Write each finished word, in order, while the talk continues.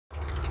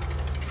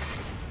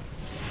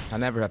I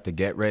never have to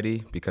get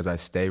ready because I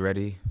stay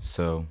ready.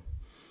 So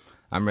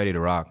I'm ready to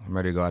rock. I'm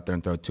ready to go out there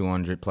and throw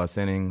 200 plus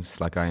innings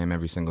like I am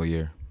every single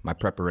year. My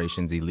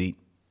preparation's elite.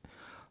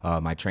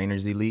 My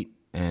trainer's elite.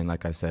 And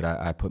like I said,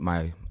 I put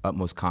my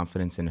utmost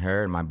confidence in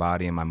her and my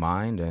body and my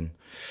mind, and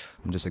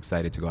I'm just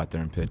excited to go out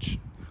there and pitch.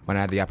 When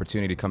I had the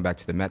opportunity to come back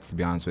to the Mets, to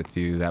be honest with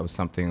you, that was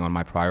something on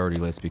my priority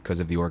list because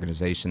of the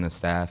organization, the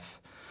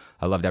staff.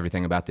 I loved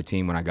everything about the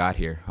team when I got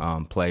here,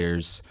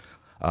 players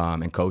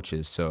and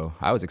coaches. So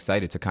I was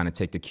excited to kind of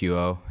take the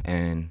QO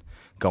and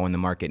go in the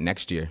market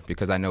next year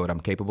because I know what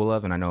I'm capable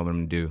of and I know what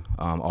I'm going to do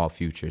all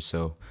future.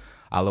 So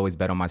I'll always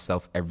bet on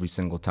myself every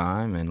single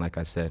time. And like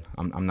I said,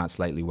 I'm not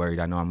slightly worried.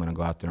 I know I'm going to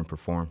go out there and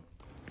perform.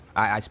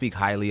 I speak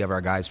highly of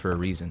our guys for a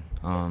reason.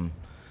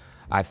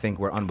 I think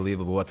we're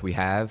unbelievable what we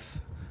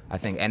have. I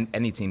think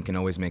any team can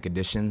always make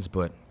additions,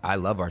 but I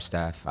love our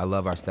staff. I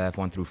love our staff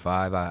 1 through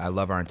 5. I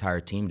love our entire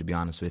team, to be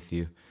honest with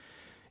you.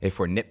 If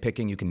we're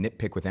nitpicking, you can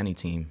nitpick with any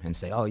team and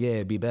say, oh, yeah,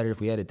 it'd be better if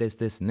we added this,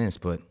 this, and this.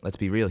 But let's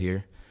be real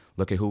here.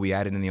 Look at who we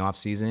added in the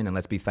offseason, and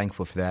let's be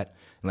thankful for that.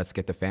 And let's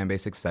get the fan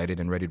base excited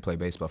and ready to play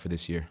baseball for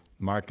this year.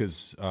 Mark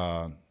is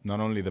not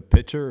only the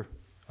pitcher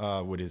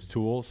with his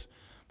tools,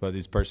 but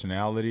his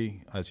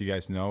personality, as you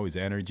guys know, his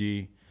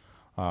energy,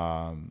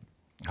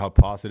 how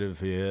positive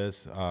he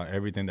is,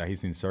 everything that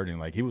he's inserting.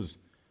 Like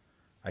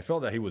I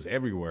felt that he was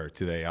everywhere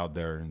today out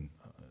there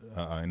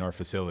in our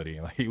facility.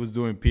 Like he was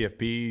doing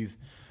PFPs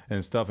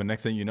and stuff, and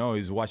next thing you know,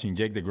 he's watching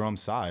Jake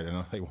DeGrom's side, and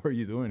I'm like, what are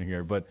you doing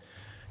here? But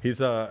he's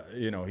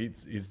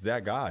he's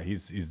that guy.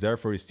 He's there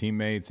for his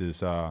teammates. It's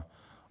great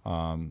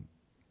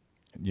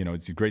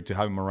to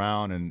have him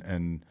around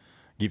and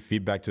give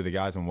feedback to the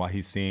guys on what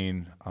he's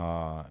seeing,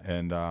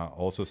 and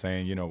also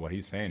saying what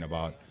he's saying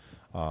about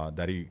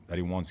that he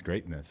wants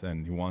greatness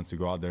and he wants to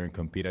go out there and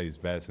compete at his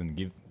best and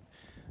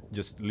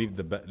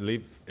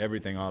leave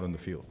everything out on the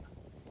field.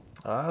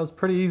 It was a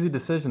pretty easy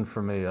decision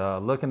for me.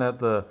 Looking at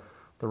the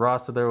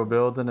roster they were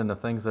building and the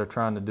things they're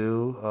trying to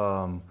do,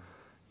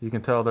 you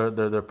can tell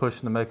they're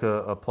pushing to make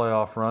a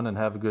playoff run and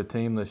have a good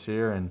team this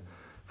year. And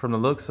from the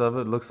looks of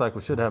it, looks like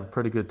we should have a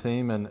pretty good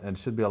team and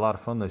should be a lot of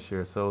fun this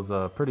year. So it was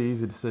a pretty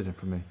easy decision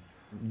for me.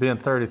 Being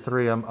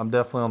 33, I'm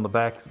definitely on the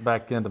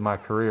back end of my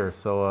career.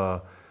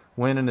 So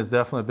winning is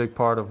definitely a big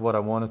part of what I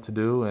wanted to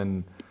do.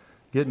 And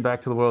getting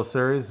back to the World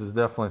Series is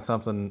definitely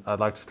something I'd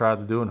like to try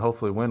to do and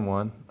hopefully win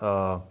one.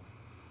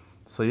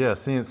 So yeah,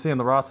 seeing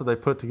the roster they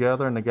put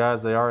together and the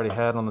guys they already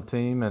had on the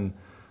team and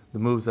the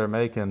moves they're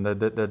making, they're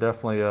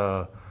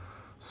definitely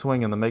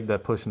swinging to make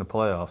that push in the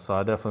playoffs. So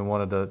I definitely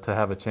wanted to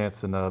have a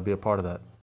chance and be a part of that.